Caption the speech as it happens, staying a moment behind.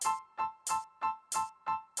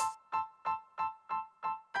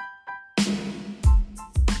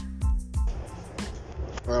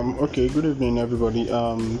Okay, good evening, everybody.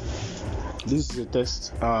 This is a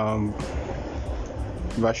test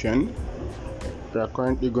version. We are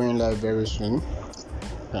currently going live very soon.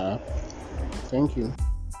 Uh, Thank you.